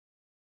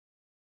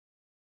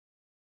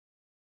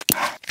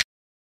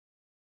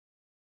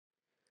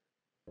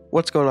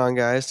What's going on,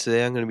 guys?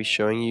 Today I'm going to be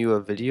showing you a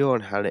video on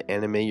how to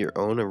animate your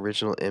own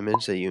original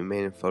image that you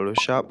made in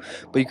Photoshop,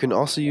 but you can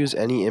also use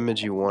any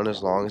image you want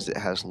as long as it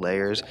has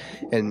layers.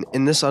 And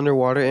in this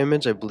underwater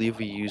image, I believe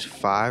we used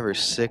 5 or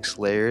 6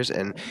 layers,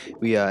 and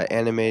we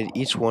animated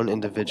each one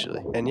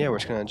individually. And yeah, we're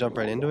just going to jump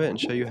right into it and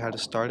show you how to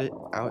start it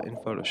out in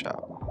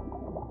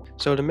Photoshop.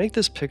 So to make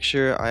this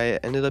picture, I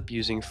ended up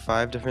using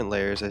 5 different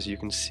layers, as you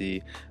can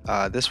see.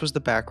 This was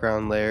the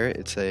background layer.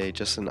 It's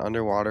just an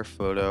underwater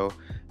photo,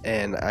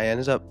 and I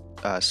ended up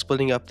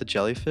splitting up the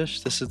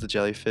jellyfish. This is the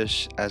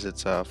jellyfish as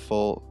its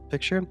full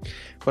picture,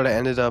 but I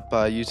ended up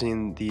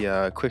using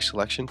the quick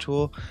selection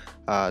tool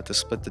to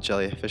split the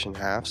jellyfish in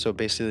half. So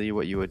basically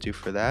what you would do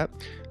for that,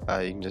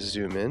 you can just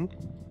zoom in,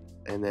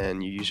 and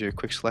then you use your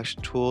quick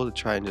selection tool to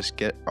try and just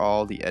get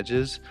all the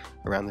edges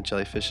around the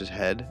jellyfish's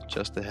head,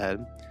 just the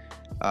head.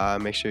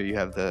 Make sure you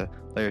have the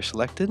layer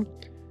selected.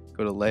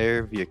 Go to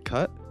layer via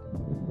cut.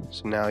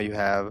 So now you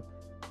have,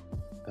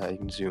 you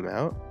can zoom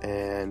out,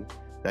 and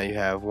now you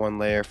have one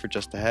layer for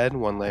just the head,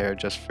 one layer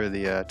just for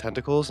the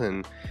tentacles.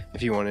 And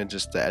if you wanted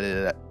just to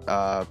edit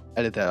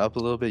that up a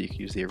little bit, you could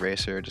use the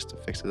eraser just to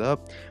fix it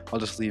up. I'll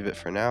just leave it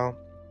for now.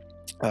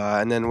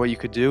 And then what you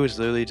could do is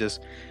literally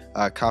just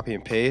copy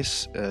and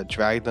paste,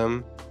 drag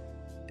them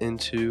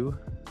into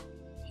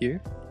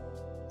here,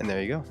 and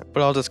there you go.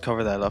 But I'll just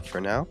cover that up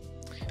for now.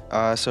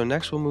 So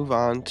next we'll move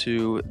on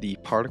to the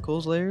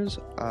particles layers.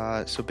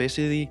 So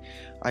basically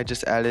I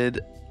just added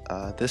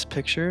this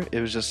picture.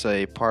 It was just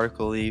a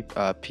particle-y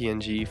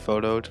PNG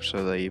photo,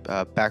 so the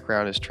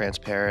background is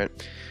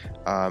transparent.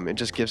 It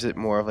just gives it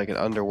more of like an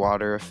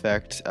underwater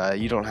effect.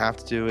 You don't have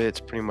to do it, it's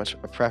pretty much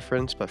a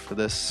preference, but for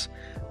this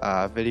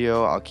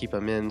video I'll keep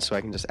them in so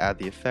I can just add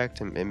the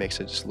effect, and it makes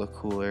it just look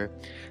cooler.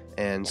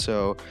 And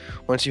so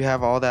once you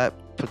have all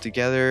that put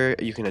together,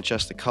 you can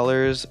adjust the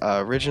colors.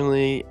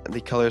 Originally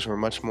the colors were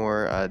much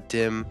more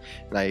dim,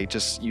 and I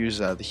just used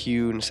the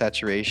hue and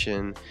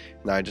saturation,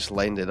 and I just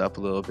lightened it up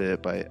a little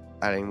bit by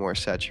adding more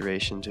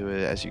saturation to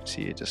it. As you can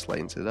see, it just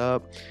lightens it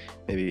up.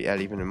 Maybe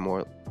add even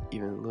a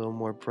little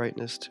more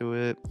brightness to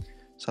it,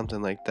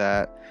 something like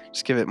that.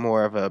 Just give it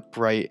more of a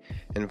bright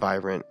and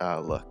vibrant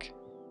look.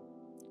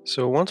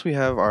 So once we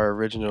have our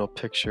original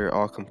picture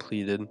all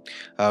completed,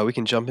 we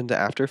can jump into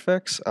After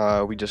Effects.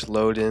 We just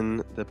load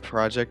in the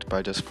project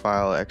by just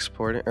file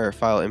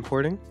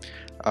importing.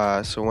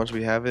 So once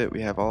we have it,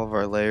 we have all of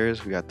our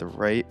layers. We got the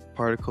right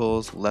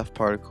particles, left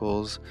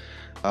particles,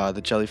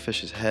 the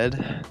jellyfish's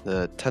head,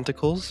 the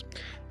tentacles,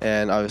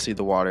 and obviously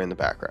the water in the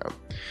background.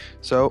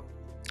 So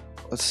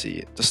let's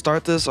see. To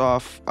start this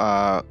off,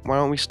 why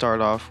don't we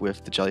start off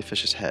with the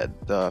jellyfish's head,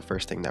 the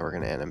first thing that we're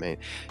going to animate.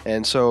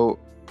 And so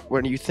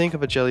when you think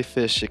of a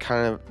jellyfish,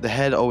 the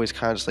head always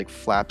kind of just like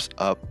flaps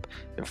up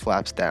and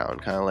flaps down,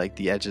 kind of like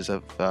the edges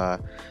of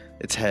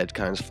its head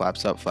kind of just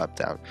flaps up, flap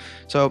down.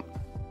 So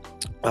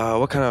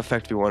what kind of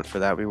effect do we want for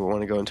that? We want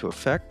to go into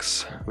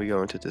effects, we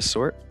go into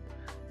distort,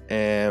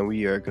 and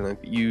we are going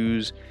to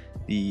use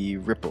the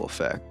ripple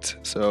effect.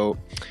 So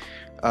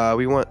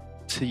we want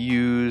to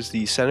use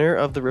the center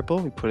of the ripple.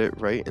 We put it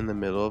right in the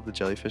middle of the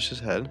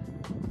jellyfish's head,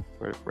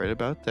 right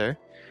about there.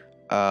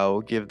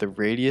 We'll give the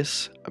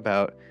radius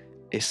about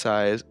a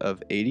size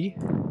of 80.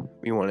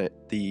 We want it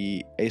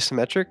the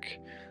asymmetric.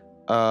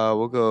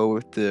 We'll go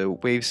with the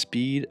wave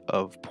speed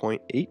of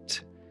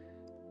 0.8,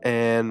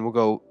 and we'll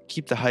go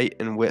keep the height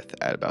and width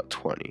at about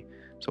 20.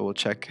 So we'll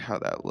check how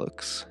that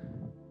looks.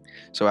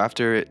 So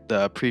after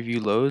the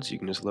preview loads, you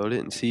can just load it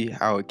and see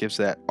how it gives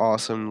that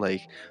awesome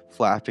like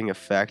flapping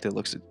effect. It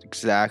looks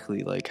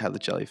exactly like how the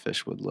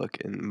jellyfish would look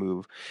and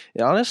move.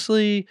 It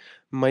honestly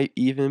might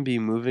even be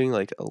moving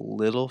like a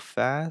little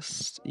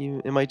fast.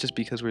 It might just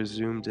be because we're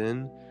zoomed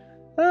in.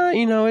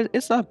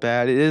 It's not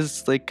bad. It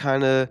is like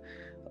kind of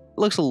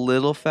looks a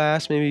little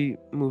fast. Maybe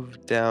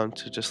move down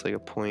to just like a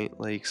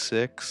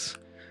 0.6.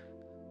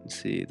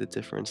 See the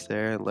difference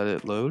there and let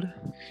it load.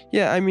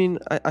 Yeah, I mean,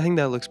 I think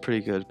that looks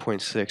pretty good,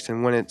 0.6.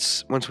 And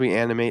once we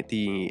animate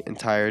the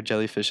entire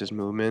jellyfish's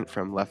movement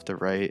from left to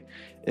right,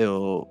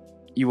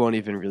 you won't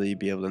even really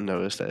be able to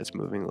notice that it's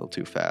moving a little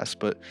too fast.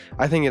 But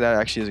I think that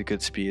actually is a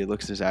good speed. It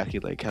looks exactly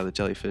like how the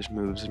jellyfish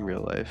moves in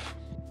real life.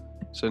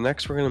 So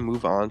next we're going to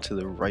move on to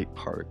the right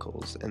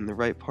particles. And the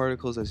right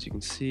particles, as you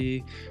can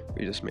see,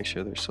 we just make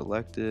sure they're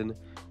selected.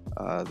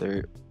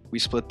 We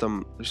split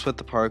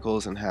the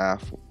particles in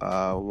half,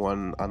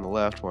 one on the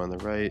left, one on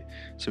the right,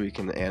 so we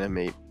can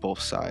animate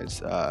both sides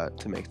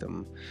to make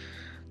them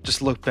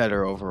just look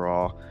better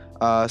overall.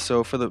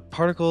 So for the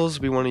particles,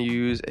 we want to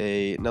use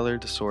another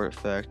distort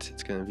effect.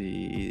 It's going to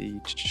be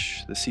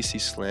the CC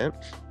slant.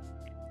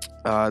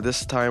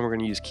 This time we're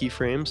going to use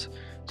keyframes.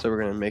 So we're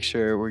going to make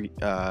sure we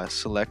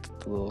select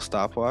the little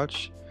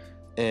stopwatch,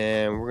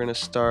 and we're going to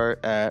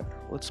start at,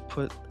 let's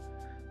put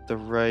the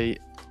right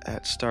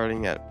at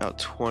starting at about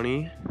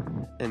 20,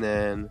 and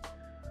then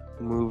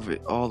move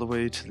it all the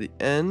way to the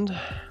end,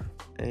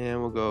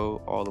 and we'll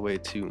go all the way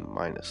to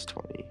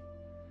 -20.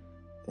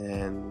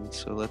 And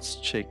so let's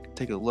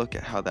take a look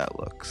at how that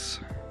looks.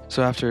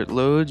 So after it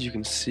loads, you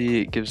can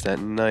see it gives that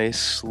nice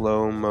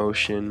slow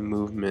motion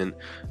movement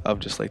of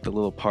just like the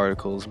little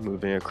particles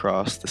moving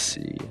across the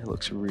sea. It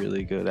looks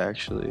really good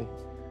actually.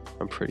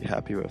 I'm pretty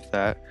happy with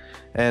that.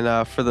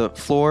 And for the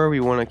floor,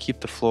 we want to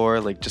keep the floor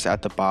like just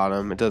at the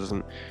bottom. It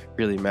doesn't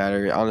really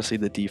matter. Honestly,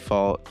 the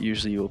default,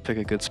 usually you'll pick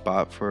a good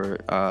spot for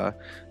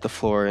the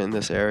floor in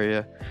this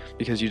area,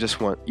 because you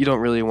don't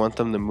really want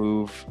them to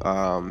move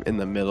in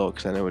the middle,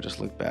 because then it would just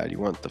look bad. You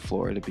want the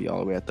floor to be all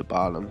the way at the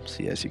bottom.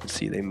 See, as you can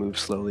see, they move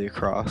slowly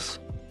across.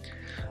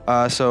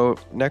 So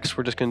next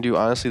we're just going to do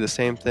honestly the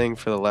same thing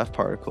for the left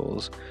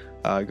particles.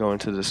 Go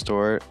into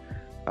distort,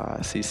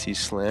 CC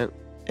slant.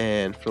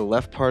 And for the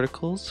left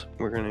particles,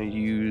 we're going to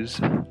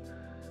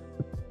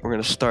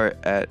start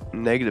at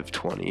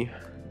 -20,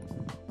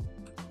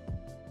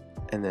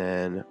 and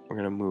then we're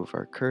going to move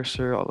our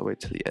cursor all the way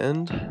to the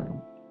end,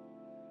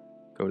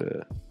 go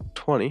to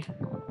 20,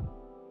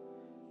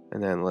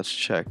 and then let's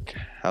check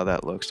how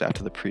that looks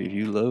after the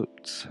preview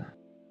loads.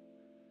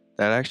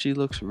 That actually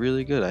looks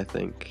really good, I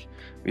think.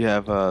 We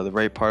have the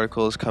right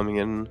particles coming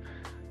in,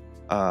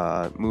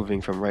 moving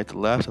from right to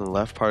left, and the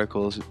left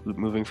particles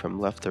moving from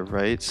left to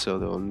right, so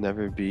there will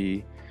never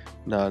be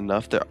not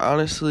enough. There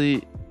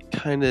honestly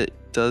kind of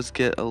does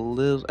get a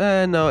little,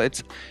 no,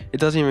 it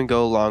doesn't even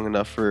go long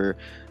enough for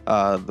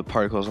the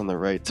particles on the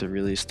right to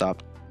really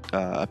stop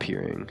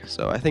appearing.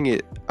 So I think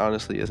it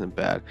honestly isn't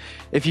bad.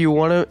 If you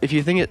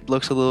think it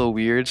looks a little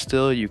weird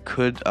still, you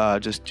could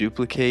just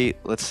duplicate,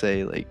 let's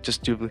say like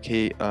just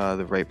duplicate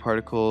the right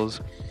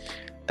particles,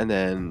 and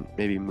then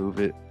maybe move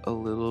it a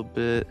little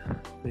bit,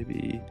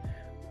 maybe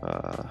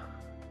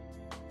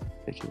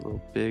make it a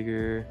little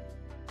bigger,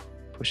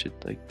 push it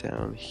like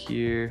down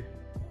here,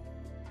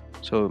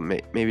 so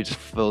maybe just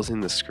fills in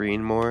the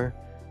screen more.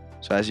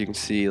 So as you can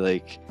see,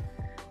 like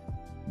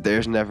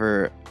there's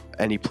never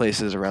any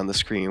places around the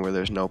screen where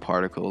there's no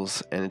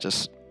particles, and it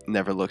just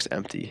never looks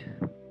empty.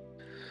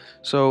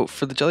 So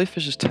for the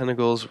jellyfish's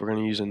tentacles, we're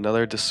going to use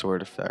another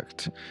distort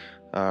effect.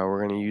 We're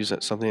going to use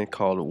something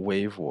called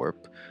wave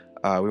warp.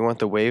 We want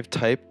the wave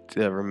type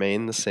to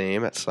remain the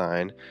same at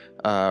sign.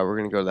 We're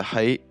going to go the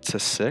height to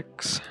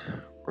 6.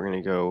 We're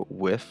going to go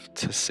width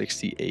to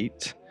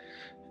 68.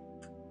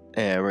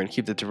 And we're going to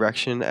keep the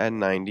direction at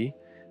 90.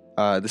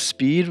 The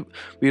speed,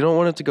 we don't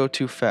want it to go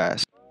too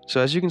fast. So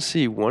as you can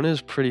see, one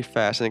is pretty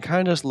fast, and it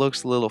kind of just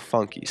looks a little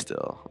funky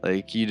still.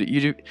 Like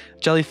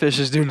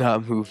jellyfishes do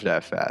not move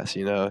that fast,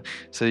 you know.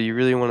 So you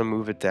really want to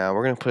move it down.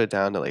 We're gonna put it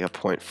down to like a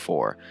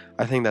 0.4.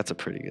 I think that's a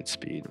pretty good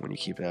speed when you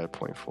keep it at a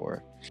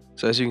 0.4.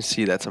 So as you can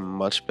see, that's a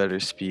much better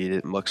speed.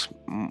 It looks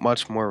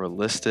much more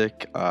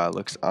realistic.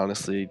 Looks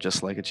honestly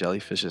just like a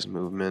jellyfish's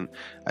movement.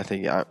 I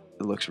think it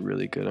looks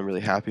really good. I'm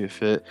really happy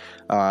with it.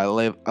 I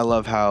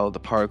love how the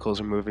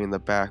particles are moving in the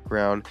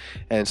background.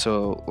 And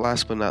so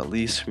last but not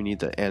least, we need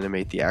to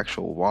animate the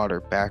actual water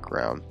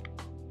background.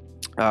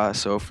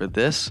 So for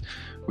this,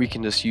 we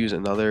can just use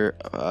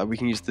we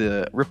can use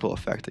the ripple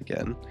effect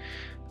again.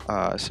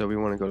 So we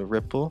want to go to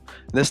ripple.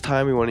 This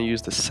time we want to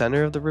use the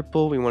center of the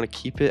ripple. We want to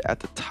keep it at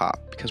the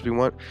top, because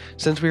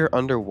since we are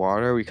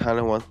underwater, we kind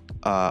of want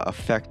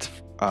effect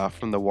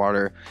from the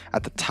water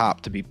at the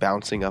top to be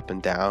bouncing up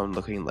and down,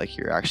 looking like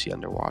you're actually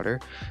underwater.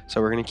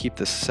 So we're going to keep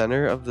the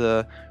center of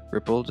the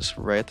ripple just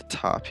right at the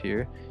top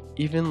here.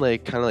 Even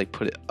like kind of like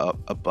put it up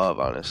above,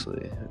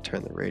 honestly.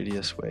 Turn the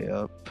radius way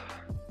up.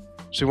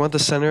 So we want the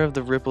center of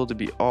the ripple to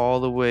be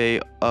all the way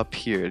up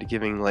here,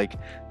 giving like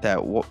that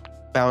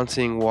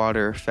bouncing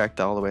water effect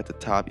all the way at the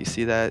top. You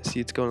see that?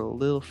 See, it's going a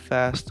little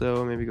fast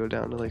though. Maybe go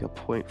down to like a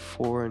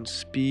 0.4 in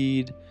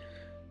speed.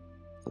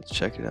 Let's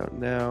check it out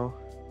now.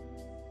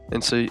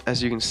 And so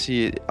as you can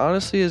see, it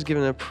honestly is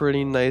giving a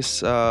pretty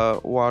nice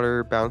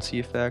water bouncy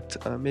effect.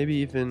 Maybe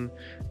even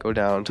go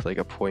down to like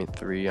a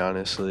 0.3,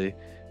 honestly,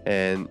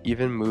 and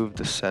even move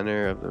the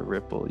center of the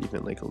ripple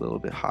even like a little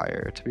bit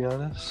higher, to be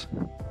honest.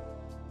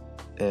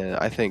 And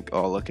I think,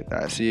 oh, look at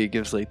that. See, it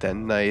gives like that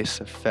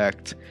nice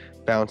effect,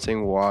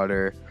 bouncing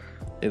water.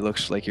 It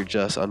looks like you're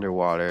just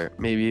underwater.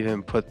 Maybe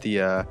even put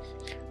the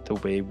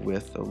wave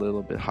width a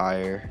little bit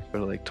higher, go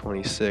to like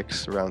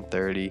 26, around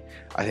 30.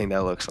 I think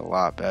that looks a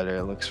lot better.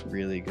 It looks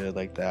really good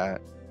like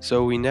that.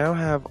 So we now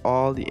have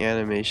all the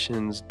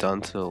animations done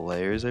to the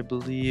layers, I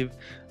believe.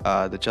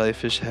 The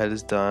jellyfish head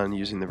is done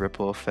using the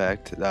ripple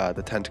effect.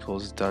 The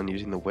tentacles is done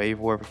using the wave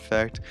warp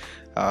effect.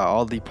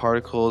 All the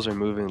particles are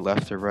moving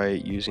left to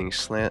right using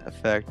slant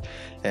effect,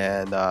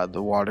 and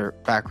the water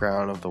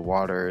background of the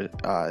water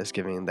is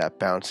giving that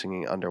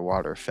bouncing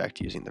underwater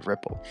effect using the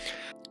ripple.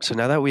 So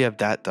now that we have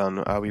that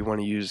done, we want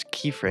to use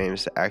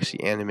keyframes to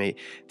actually animate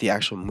the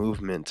actual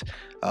movement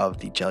of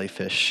the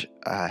jellyfish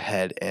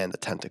head and the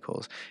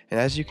tentacles. And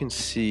as you can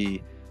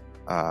see,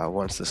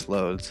 once this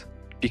loads,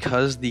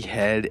 because the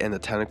head and the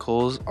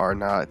tentacles are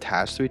not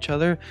attached to each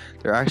other,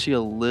 they're actually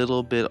a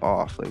little bit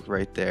off, like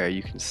right there.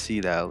 You can see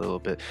that a little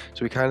bit.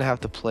 So we kind of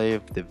have to play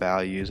with the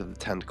values of the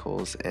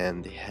tentacles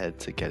and the head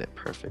to get it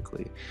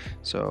perfectly.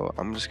 So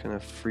I'm just gonna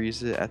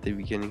freeze it at the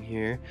beginning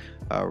here.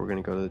 We're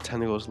gonna go to the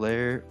tentacles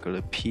layer, go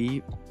to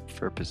P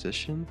for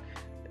position,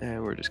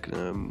 and we're just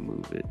gonna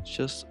move it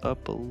just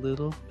up a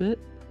little bit.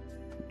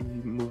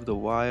 Move the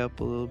Y up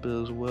a little bit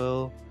as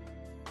well.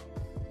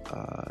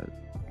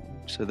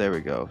 So there we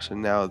go. So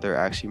now they're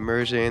actually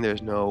merging.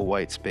 There's no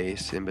white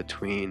space in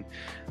between,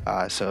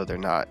 so they're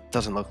not.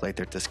 Doesn't look like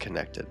they're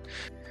disconnected.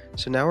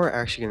 So now we're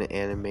actually going to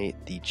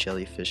animate the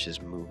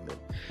jellyfish's movement.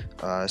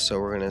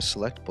 So we're going to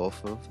select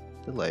both of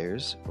the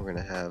layers. We're going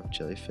to have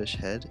jellyfish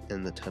head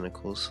and the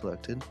tentacles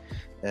selected,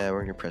 and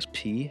we're going to press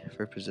P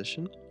for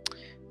position.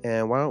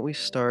 And why don't we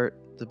start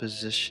the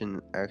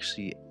position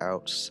actually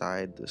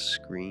outside the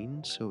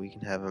screen so we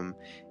can have them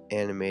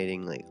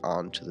animating like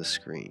onto the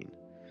screen.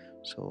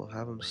 So we'll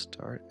have them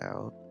start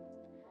out,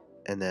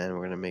 and then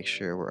we're going to make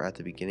sure we're at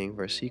the beginning of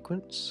our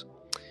sequence,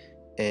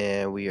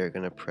 and we are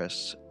going to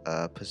press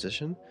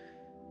position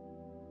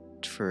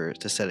to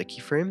set a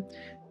keyframe.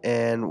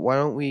 And why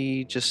don't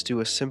we just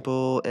do a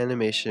simple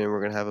animation?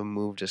 We're going to have them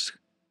move just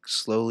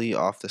slowly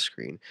off the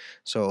screen.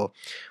 So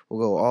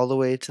we'll go all the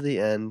way to the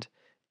end,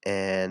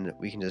 and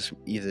we can just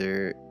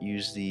either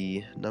use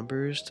the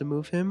numbers to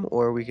move him,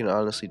 or we can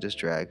honestly just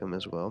drag him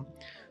as well.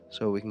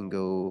 So we can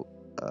go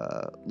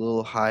a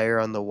little higher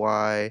on the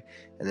Y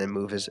and then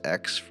move his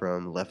X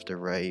from left to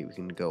right. We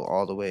can go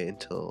all the way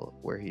until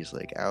where he's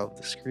like out of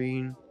the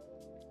screen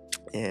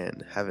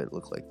and have it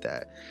look like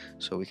that.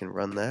 So we can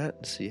run that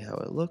and see how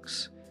it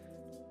looks.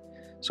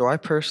 So I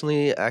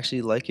personally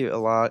actually like it a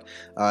lot.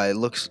 It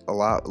looks a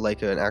lot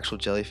like an actual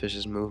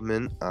jellyfish's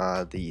movement.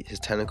 His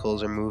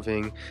tentacles are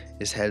moving,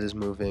 his head is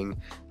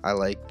moving. I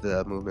like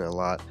the movement a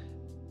lot.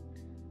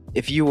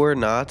 If you were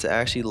not to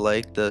actually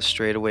like the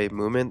straightaway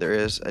movement, there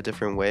is a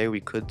different way we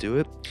could do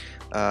it.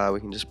 We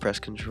can just press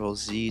Ctrl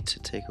Z to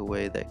take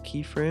away that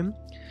keyframe.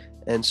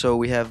 And so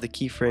we have the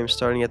keyframe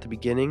starting at the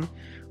beginning.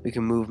 We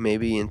can move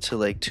maybe into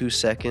like 2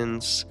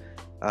 seconds,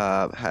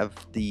 have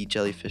the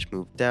jellyfish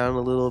move down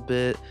a little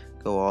bit,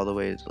 go all the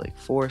way to like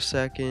 4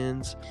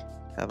 seconds,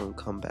 have them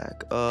come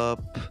back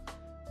up,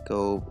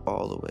 go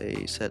all the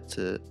way, set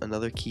to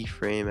another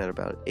keyframe at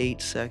about 8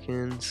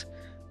 seconds,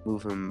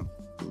 move them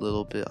a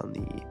little bit on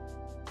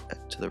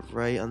to the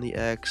right on the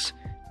X,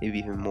 maybe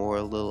even more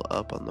a little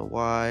up on the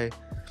Y,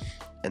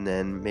 and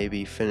then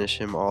maybe finish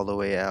him all the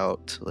way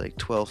out to like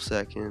 12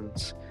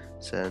 seconds,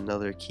 set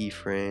another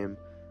keyframe,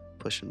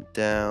 push him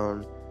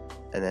down,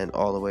 and then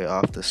all the way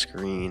off the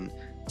screen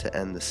to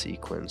end the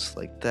sequence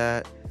like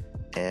that.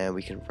 And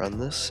we can run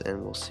this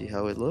and we'll see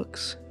how it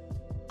looks.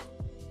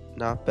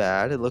 Not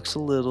bad. It looks a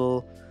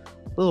little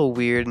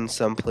weird in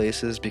some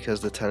places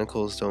because the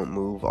tentacles don't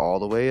move all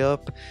the way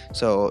up.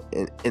 So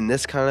in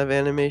this kind of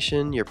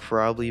animation, you're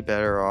probably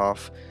better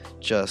off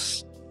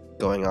just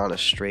going on a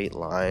straight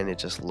line. It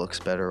just looks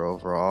better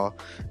overall,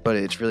 but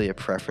it's really a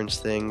preference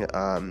thing.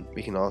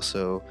 We can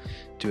also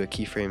do a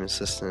keyframe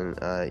assistant,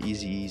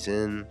 easy ease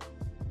in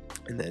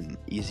and then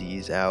easy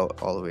ease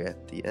out all the way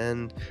at the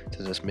end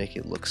to just make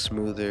it look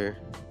smoother.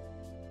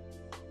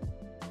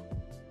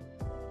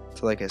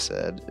 So like I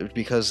said,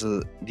 because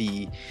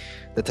the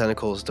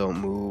tentacles don't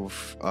move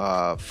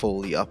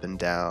fully up and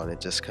down,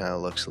 it just kind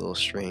of looks a little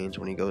strange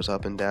when he goes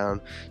up and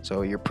down.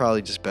 So you're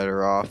probably just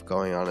better off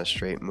going on a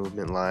straight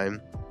movement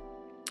line,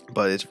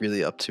 but it's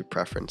really up to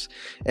preference.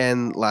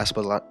 And last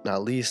but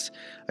not least,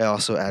 I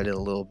also added a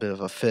little bit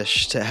of a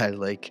fish to add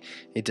like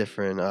a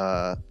different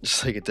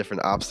just like a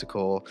different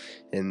obstacle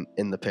in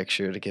the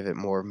picture to give it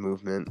more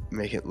movement,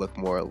 make it look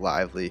more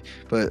lively.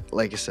 But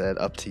like I said,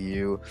 up to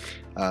you.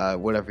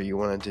 Whatever you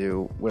want to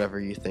do, whatever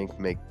you think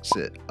makes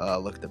it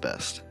look the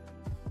best.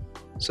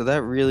 So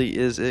that really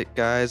is it,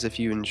 guys. If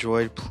you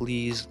enjoyed,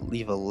 please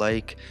leave a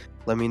like.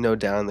 Let me know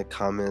down in the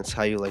comments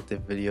how you like the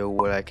video,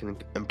 what I can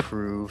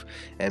improve,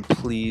 and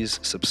please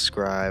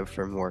subscribe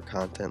for more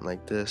content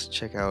like this.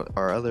 Check out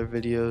our other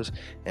videos,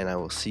 and I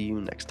will see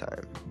you next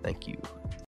time. Thank you.